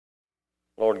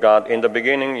Lord God, in the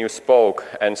beginning you spoke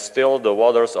and stilled the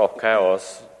waters of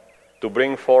chaos to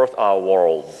bring forth our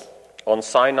world. On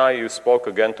Sinai you spoke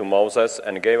again to Moses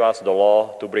and gave us the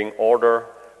law to bring order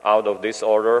out of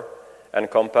disorder and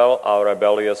compel our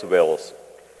rebellious wills.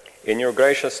 In your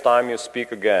gracious time you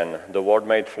speak again, the Word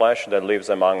made flesh that lives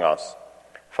among us.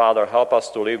 Father, help us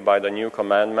to live by the new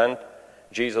commandment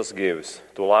Jesus gives,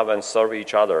 to love and serve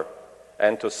each other,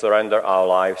 and to surrender our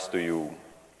lives to you.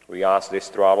 We ask this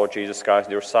through our Lord Jesus Christ,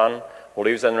 your Son, who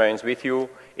lives and reigns with you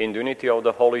in the unity of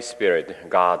the Holy Spirit,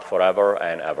 God, forever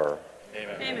and ever.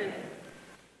 Amen. Amen.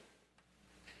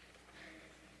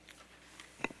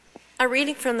 A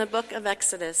reading from the book of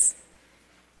Exodus.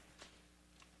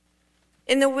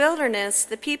 In the wilderness,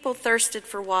 the people thirsted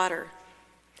for water,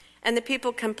 and the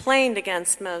people complained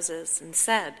against Moses and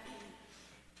said,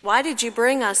 "Why did you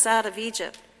bring us out of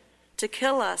Egypt to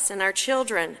kill us and our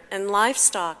children and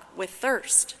livestock with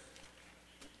thirst?"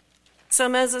 So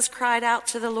Moses cried out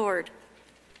to the Lord,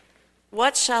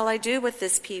 "What shall I do with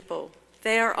this people?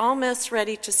 They are almost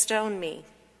ready to stone me."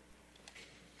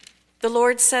 The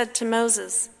Lord said to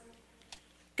Moses,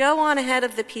 "Go on ahead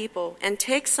of the people and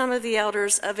take some of the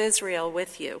elders of Israel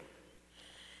with you.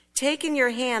 Take in your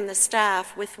hand the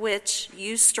staff with which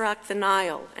you struck the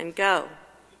Nile and go.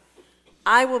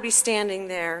 I will be standing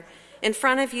there in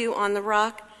front of you on the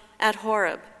rock at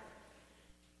Horeb.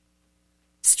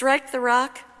 Strike the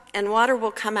rock and water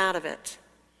will come out of it,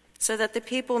 so that the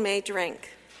people may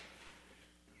drink."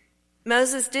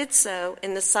 Moses did so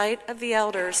in the sight of the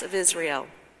elders of Israel.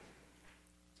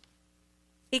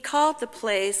 He called the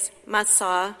place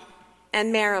Massah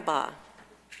and Meribah,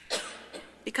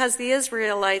 because the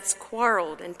Israelites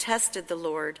quarreled and tested the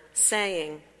Lord,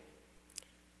 saying,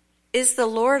 "Is the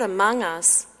Lord among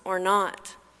us or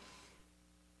not?"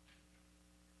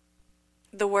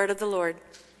 The word of the Lord.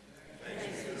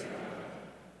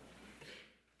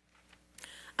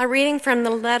 A reading from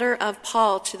the letter of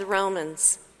Paul to the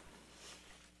Romans.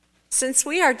 Since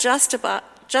we are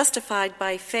justified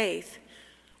by faith,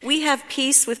 we have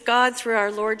peace with God through our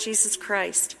Lord Jesus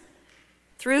Christ,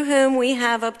 through whom we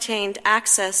have obtained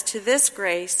access to this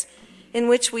grace in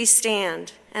which we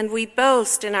stand, and we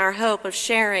boast in our hope of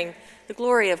sharing the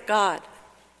glory of God.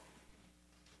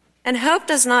 And hope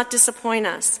does not disappoint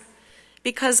us,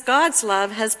 because God's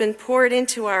love has been poured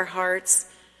into our hearts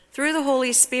through the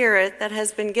Holy Spirit that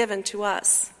has been given to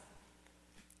us.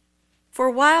 For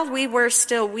while we were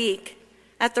still weak,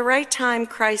 at the right time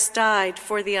Christ died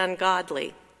for the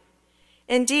ungodly.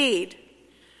 Indeed,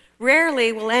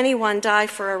 rarely will anyone die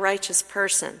for a righteous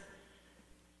person,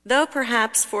 though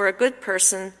perhaps for a good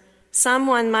person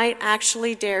someone might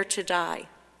actually dare to die.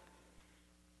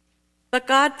 But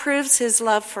God proves his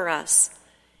love for us,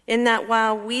 in that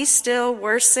while we still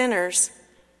were sinners,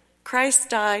 Christ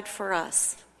died for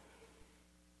us.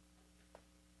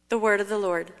 The word of the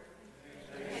Lord.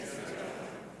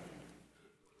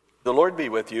 The Lord be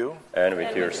with you. And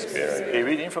with your spirit. A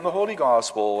reading from the Holy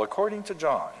Gospel according to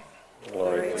John.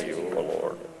 Glory to you, O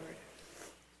Lord.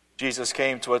 Jesus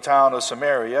came to a town of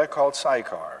Samaria called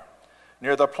Sychar,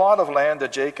 near the plot of land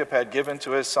that Jacob had given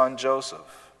to his son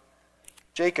Joseph.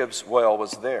 Jacob's well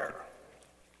was there.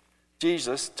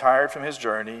 Jesus, tired from his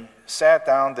journey, sat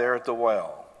down there at the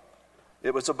well.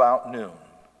 It was about noon.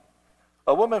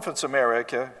 A woman from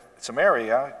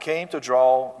Samaria came to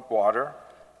draw water,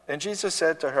 and Jesus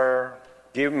said to her,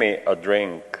 "Give me a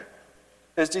drink."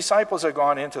 His disciples had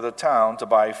gone into the town to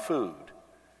buy food.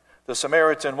 The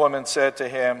Samaritan woman said to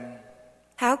him,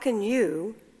 "How can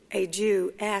you, a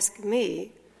Jew, ask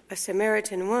me, a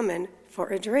Samaritan woman, for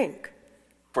a drink?"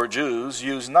 For Jews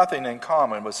use nothing in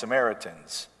common with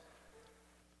Samaritans.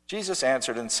 Jesus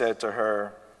answered and said to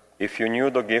her, "If you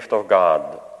knew the gift of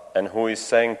God, and who is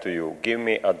saying to you, 'Give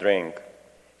me a drink,'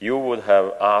 you would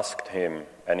have asked him,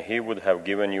 and he would have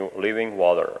given you living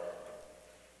water."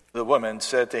 The woman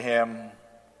said to him,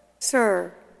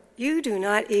 "Sir, you do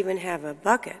not even have a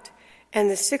bucket,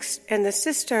 and the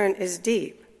cistern is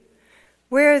deep.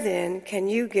 Where then can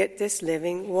you get this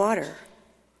living water?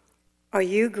 Are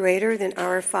you greater than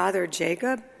our father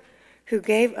Jacob, who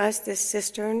gave us this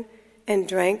cistern and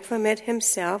drank from it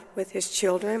himself with his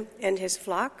children and his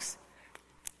flocks?"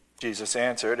 Jesus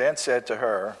answered and said to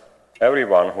her,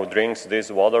 "Everyone who drinks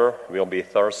this water will be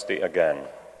thirsty again.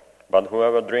 But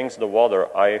whoever drinks the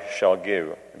water I shall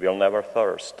give will never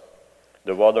thirst.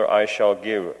 The water I shall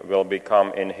give will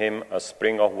become in him a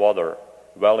spring of water,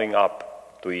 welling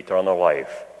up to eternal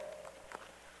life."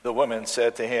 The woman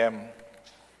said to him,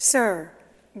 "Sir,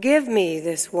 give me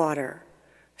this water,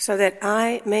 so that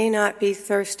I may not be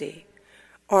thirsty,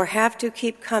 or have to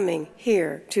keep coming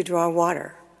here to draw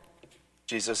water."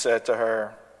 Jesus said to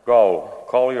her, Go,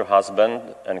 call your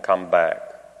husband and come back.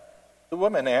 The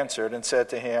woman answered and said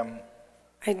to him,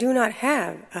 I do not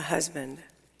have a husband.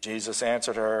 Jesus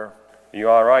answered her, You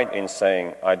are right in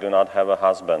saying, I do not have a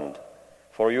husband.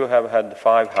 For you have had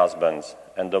 5 husbands,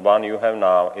 and the one you have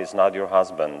now is not your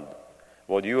husband.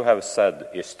 What you have said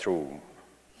is true.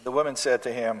 The woman said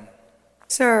to him,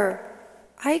 Sir,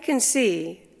 I can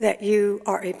see that you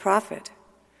are a prophet.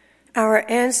 Our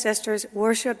ancestors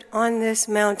worshipped on this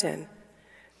mountain,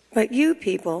 but you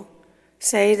people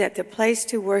say that the place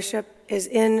to worship is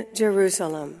in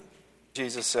Jerusalem.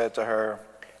 Jesus said to her,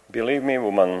 Believe me,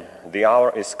 woman, the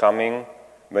hour is coming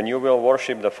when you will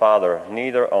worship the Father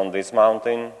neither on this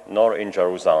mountain nor in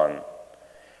Jerusalem.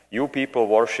 You people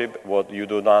worship what you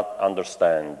do not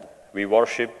understand. We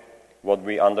worship what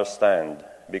we understand,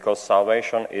 because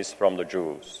salvation is from the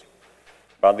Jews.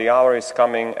 But the hour is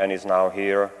coming and is now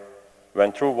here,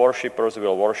 when true worshippers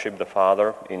will worship the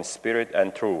Father in spirit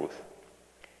and truth.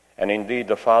 And indeed,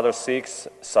 the Father seeks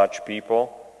such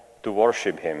people to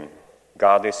worship him.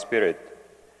 God is spirit,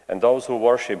 and those who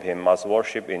worship him must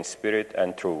worship in spirit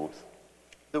and truth.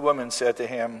 The woman said to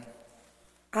him,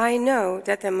 I know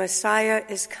that the Messiah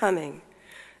is coming,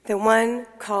 the one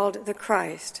called the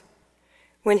Christ.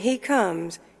 When he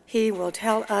comes, he will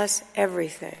tell us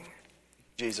everything.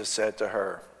 Jesus said to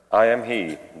her, I am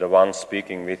he, the one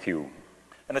speaking with you.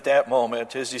 And at that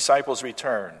moment his disciples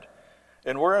returned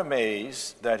and were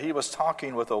amazed that he was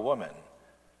talking with a woman.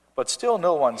 But still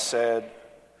no one said,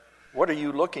 What are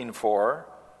you looking for?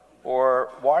 Or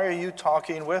why are you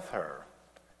talking with her?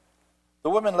 The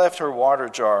woman left her water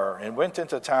jar and went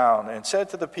into town and said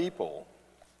to the people,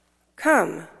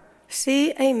 Come,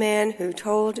 see a man who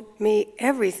told me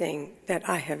everything that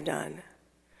I have done.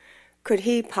 Could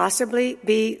he possibly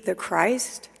be the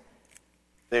Christ?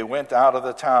 They went out of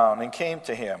the town and came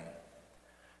to him.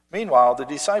 Meanwhile, the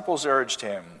disciples urged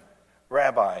him,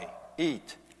 Rabbi,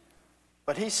 eat.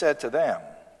 But he said to them,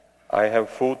 I have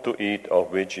food to eat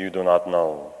of which you do not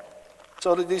know.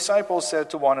 So the disciples said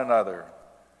to one another,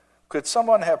 Could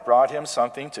someone have brought him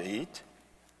something to eat?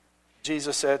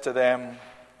 Jesus said to them,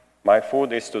 My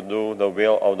food is to do the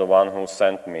will of the one who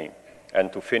sent me,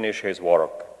 and to finish his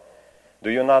work. Do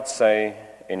you not say,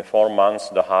 In 4 months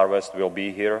the harvest will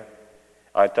be here?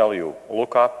 I tell you,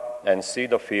 look up and see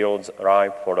the fields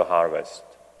ripe for the harvest.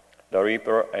 The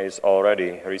reaper is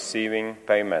already receiving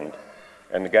payment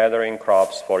and gathering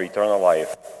crops for eternal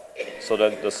life, so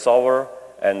that the sower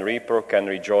and reaper can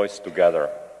rejoice together.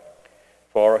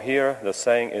 For here the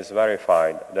saying is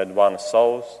verified, that one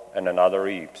sows and another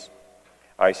reaps.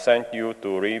 I sent you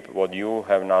to reap what you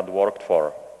have not worked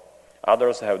for.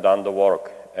 Others have done the work,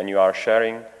 and you are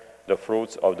sharing the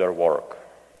fruits of their work.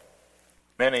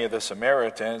 Many of the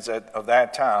Samaritans of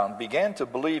that town began to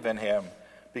believe in him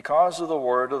because of the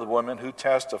word of the woman who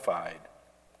testified,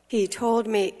 He told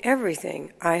me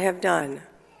everything I have done.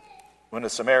 When the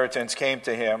Samaritans came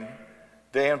to him,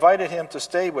 they invited him to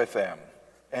stay with them,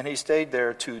 and he stayed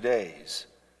there 2 days.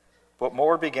 But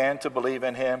more began to believe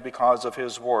in him because of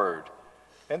his word.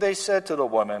 And they said to the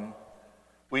woman,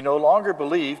 We no longer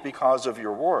believe because of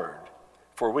your word,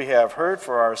 for we have heard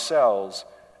for ourselves,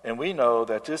 and we know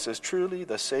that this is truly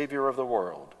the Savior of the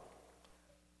world.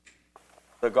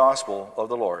 The Gospel of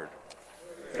the Lord.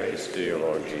 Praise to you,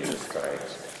 Lord Jesus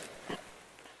Christ.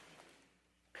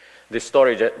 This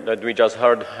story that we just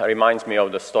heard reminds me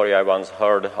of the story I once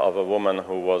heard of a woman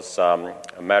who was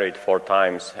married 4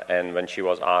 times, and when she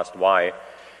was asked why,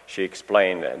 she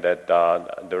explained that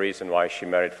the reason why she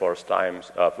married 4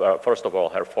 times, first of all,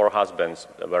 her 4 husbands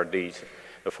were these.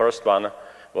 The first one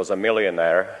was a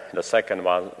millionaire, the second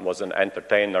one was an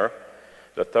entertainer,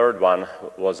 the third one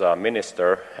was a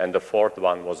minister, and the fourth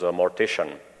one was a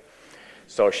mortician.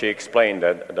 So she explained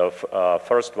that the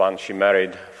first one she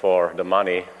married for the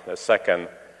money, the second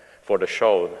for the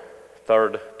show,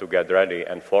 third to get ready,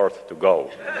 and fourth to go.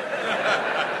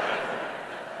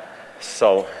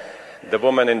 So the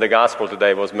woman in the gospel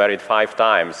today was married 5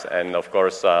 times, and of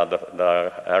course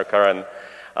her current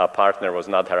partner was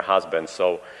not her husband.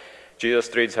 So Jesus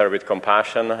treats her with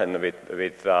compassion and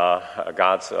with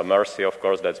God's mercy, of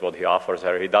course. That's what he offers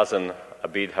her. He doesn't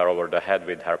beat her over the head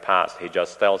with her past. He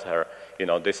just tells her,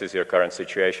 this is your current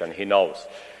situation. He knows.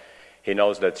 He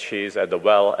knows that she's at the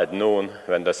well at noon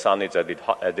when the sun is at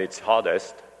its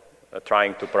hottest,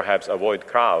 trying to perhaps avoid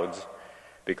crowds,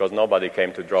 because nobody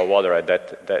came to draw water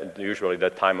at usually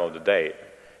that time of the day.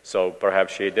 So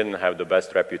perhaps she didn't have the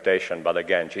best reputation, but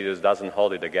again, Jesus doesn't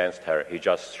hold it against her. He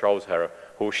just shows her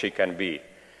who she can be,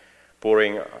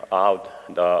 pouring out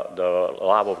the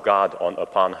love of God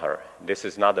upon her. This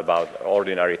is not about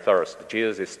ordinary thirst.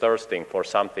 Jesus is thirsting for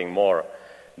something more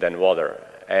than water.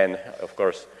 And of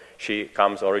course, she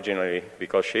comes originally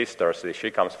because she's thirsty. She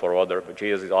comes for water, but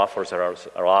Jesus offers her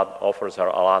a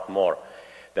lot more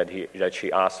that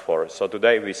she asked for. So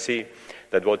today we see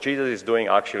that what Jesus is doing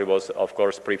actually was, of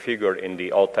course, prefigured in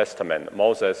the Old Testament.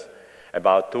 Moses,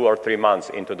 about 2 or 3 months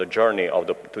into the journey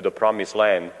to the Promised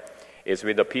Land, is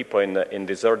with the people in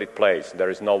deserted place. There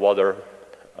is no water,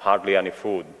 hardly any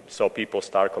food, so people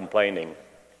start complaining.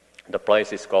 The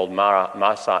place is called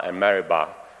Massa and Meribah,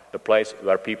 the place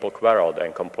where people quarreled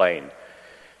and complained.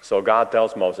 So God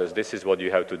tells Moses, this is what you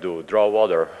have to do. Draw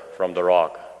water from the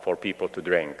rock for people to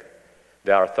drink.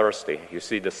 They are thirsty. You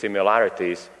see the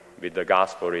similarities with the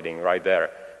gospel reading right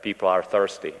there. People are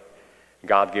thirsty.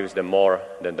 God gives them more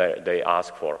than they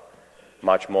ask for,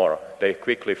 much more. They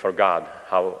quickly forgot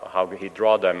how he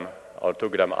drew them or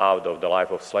took them out of the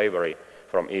life of slavery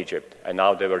from Egypt, and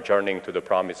now they were journeying to the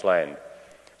Promised Land.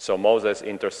 So Moses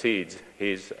intercedes.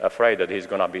 He's afraid that he's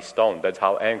going to be stoned. That's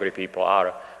how angry people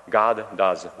are. God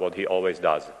does what he always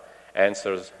does,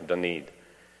 answers the need.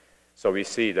 So we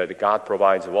see that God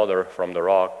provides water from the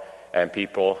rock, and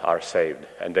people are saved,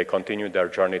 and they continue their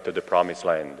journey to the Promised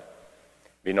Land.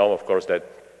 We know, of course, that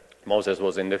Moses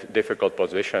was in a difficult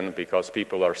position because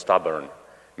people were stubborn.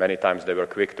 Many times they were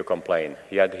quick to complain,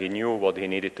 yet he knew what he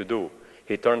needed to do.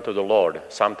 He turned to the Lord.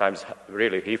 Sometimes,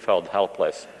 really, he felt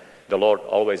helpless. The Lord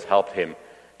always helped him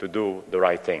to do the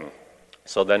right thing.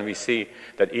 So then we see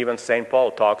that even St.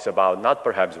 Paul talks about not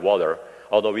perhaps water,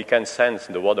 although we can sense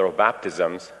the water of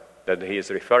baptisms that he is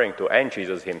referring to, and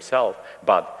Jesus himself,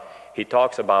 but he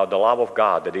talks about the love of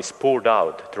God that is poured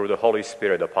out through the Holy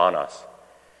Spirit upon us.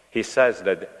 He says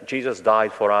that Jesus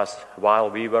died for us while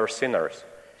we were sinners,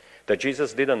 that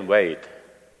Jesus didn't wait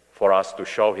for us to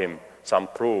show him some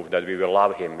proof that we will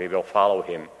love him, we will follow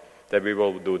him, that we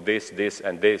will do this,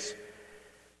 and this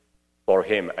for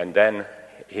him, and then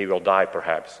he will die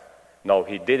perhaps. No,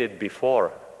 he did it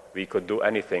before we could do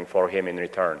anything for him in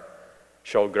return.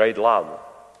 Show great love,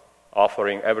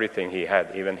 offering everything he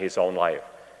had, even his own life.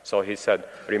 So he said,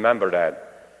 remember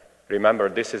that. Remember,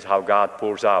 this is how God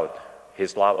pours out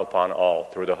his love upon all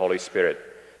through the Holy Spirit.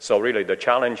 So really, the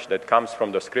challenge that comes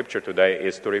from the scripture today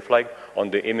is to reflect on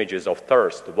the images of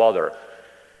thirst, water,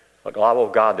 the love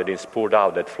of God that is poured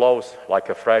out, that flows like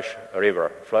a fresh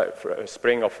river, a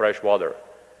spring of fresh water,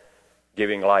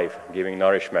 giving life, giving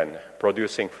nourishment,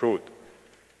 producing fruit.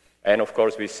 And of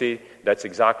course, we see that's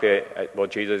exactly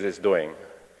what Jesus is doing.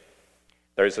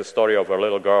 There is a story of a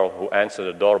little girl who answered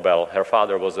the doorbell. Her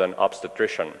father was an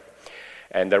obstetrician.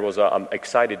 And there was an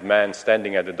excited man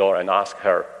standing at the door and asked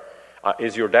her,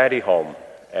 is your daddy home?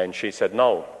 And she said,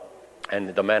 no.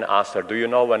 And the man asked her, do you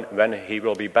know when he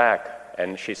will be back?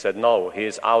 And she said, no, he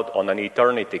is out on an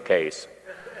eternity case.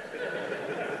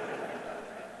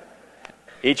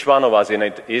 Each one of us in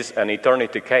it is an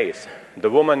eternity case. The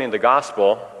woman in the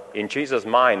gospel, in Jesus'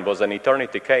 mind, was an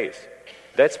eternity case.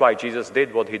 That's why Jesus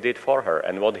did what he did for her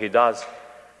and what he does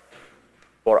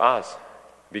for us.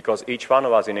 Because each one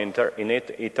of us in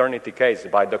eternity case,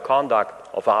 by the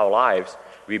conduct of our lives,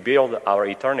 we build our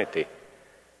eternity.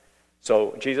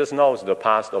 So Jesus knows the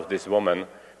past of this woman,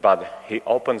 but he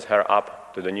opens her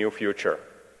up to the new future.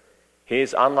 He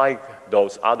is unlike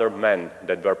those other men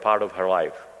that were part of her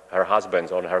life, her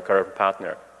husbands or her current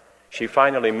partner. She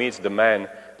finally meets the man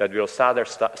that will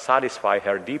satisfy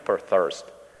her deeper thirst,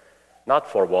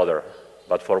 not for water,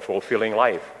 but for fulfilling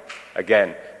life.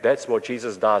 Again, that's what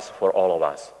Jesus does for all of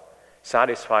us.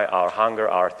 Satisfy our hunger,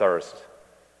 our thirst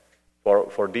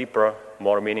for deeper,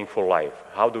 more meaningful life.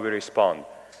 How do we respond?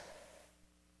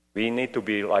 We need to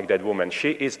be like that woman.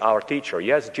 She is our teacher.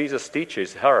 Yes, Jesus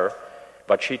teaches her,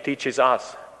 but she teaches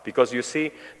us. Because you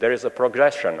see, there is a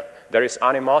progression. There is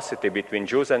animosity between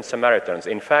Jews and Samaritans.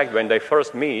 In fact, when they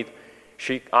first meet,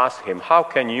 she asked him, how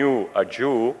can you, a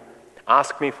Jew,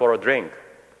 ask me for a drink?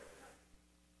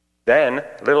 Then,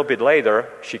 a little bit later,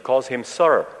 she calls him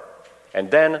sir.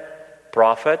 And then,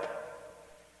 prophet.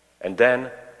 And then,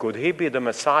 could he be the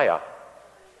Messiah?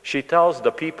 She tells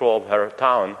the people of her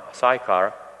town,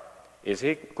 Sychar,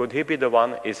 could he be the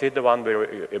one? Is he the one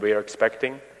we are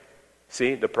expecting?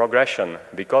 See, the progression,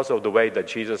 because of the way that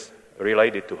Jesus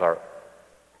related to her.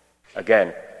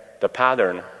 Again, the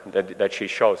pattern that she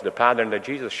shows, the pattern that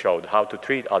Jesus showed, how to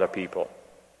treat other people.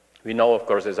 We know, of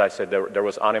course, as I said, there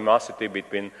was animosity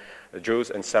between the Jews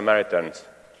and Samaritans.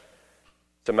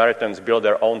 Samaritans built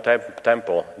their own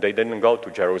temple. They didn't go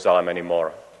to Jerusalem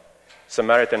anymore.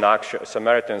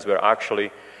 Samaritans were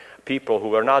actually people who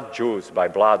were not Jews by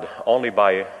blood, only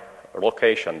by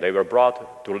location. They were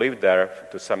brought to live there,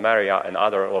 to Samaria and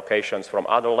other locations from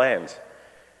other lands.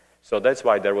 So that's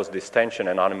why there was this tension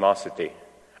and animosity.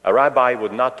 A rabbi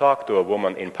would not talk to a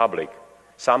woman in public.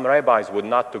 Some rabbis would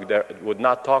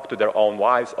not talk to their own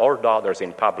wives or daughters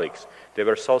in public. They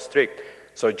were so strict.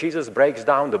 So Jesus breaks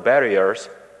down the barriers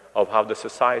of how the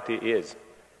society is.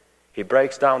 He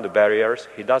breaks down the barriers.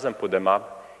 He doesn't put them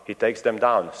up. He takes them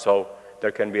down. So there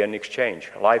can be an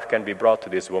exchange. Life can be brought to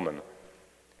this woman.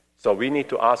 So we need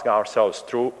to ask ourselves,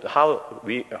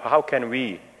 how can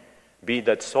we be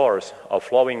that source of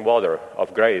flowing water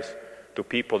of grace to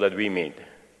people that we meet?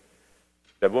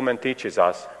 The woman teaches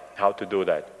us how to do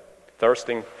that.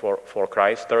 Thirsting for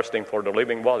Christ, thirsting for the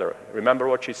living water. Remember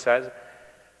what she says?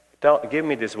 Give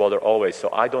me this water always, so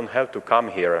I don't have to come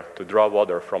here to draw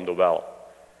water from the well.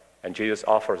 And Jesus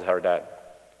offers her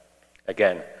that.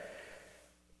 Again,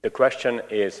 the question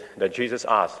is that Jesus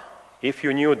asked, if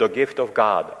you knew the gift of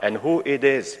God and who it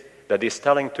is that is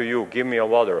telling to you, give me a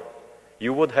water,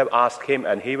 you would have asked him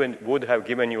and he would have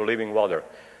given you living water.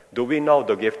 Do we know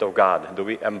the gift of God? Do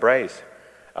we embrace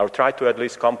or try to at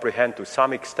least comprehend to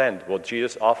some extent what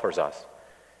Jesus offers us?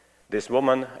 This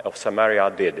woman of Samaria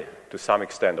did, to some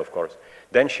extent, of course.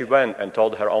 Then she went and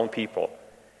told her own people.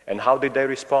 And how did they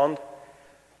respond?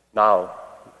 Now,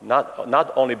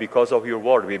 not only because of your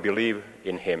word we believe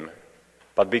in him,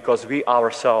 but because we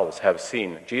ourselves have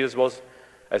seen. Jesus was,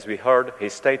 as we heard, he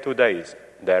stayed 2 days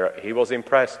there. He was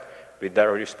impressed with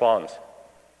their response.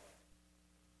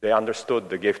 They understood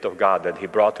the gift of God that he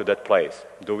brought to that place.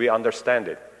 Do we understand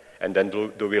it? And then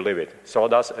do we live it? So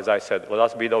as I said, let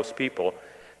us be those people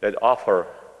that offer,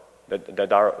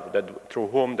 that through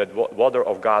whom that water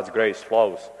of God's grace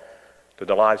flows to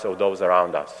the lives of those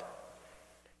around us.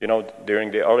 You know,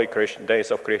 during the early days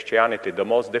of Christianity, the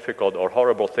most difficult or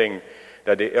horrible thing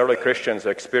that the early Christians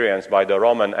experienced by the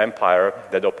Roman Empire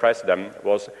that oppressed them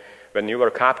was when you were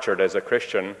captured as a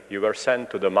Christian, you were sent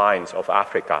to the mines of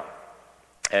Africa.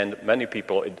 And many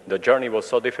people, the journey was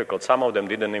so difficult, some of them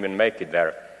didn't even make it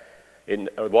there,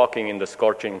 walking in the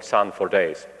scorching sun for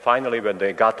days. Finally, when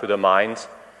they got to the mines,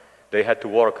 they had to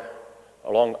work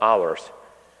long hours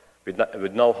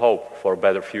with no hope for a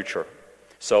better future.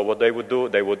 So what they would do,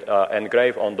 they would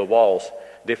engrave on the walls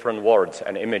different words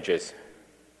and images,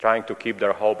 trying to keep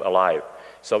their hope alive.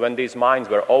 So when these mines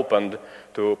were opened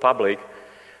to public,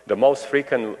 the most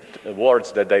frequent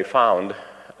words that they found,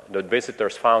 that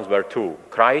visitors found, were two: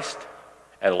 Christ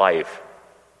and life.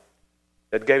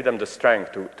 That gave them the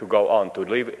strength to go on, to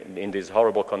live in these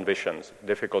horrible conditions,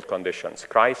 difficult conditions.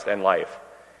 Christ and life.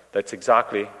 That's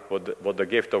exactly what the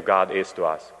gift of God is to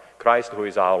us. Christ, who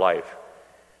is our life.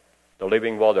 The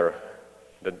living water,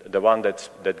 the one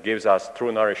that gives us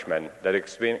true nourishment, that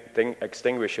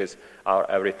extinguishes our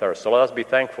every thirst. So let us be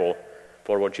thankful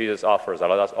for what Jesus offers, and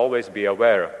let us always be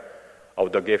aware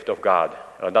of the gift of God.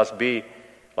 Let us be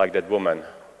like that woman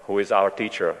who is our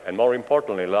teacher, and more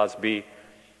importantly, let us be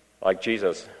like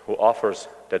Jesus, who offers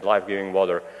that life-giving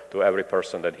water to every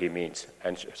person that he meets,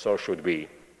 and so should we.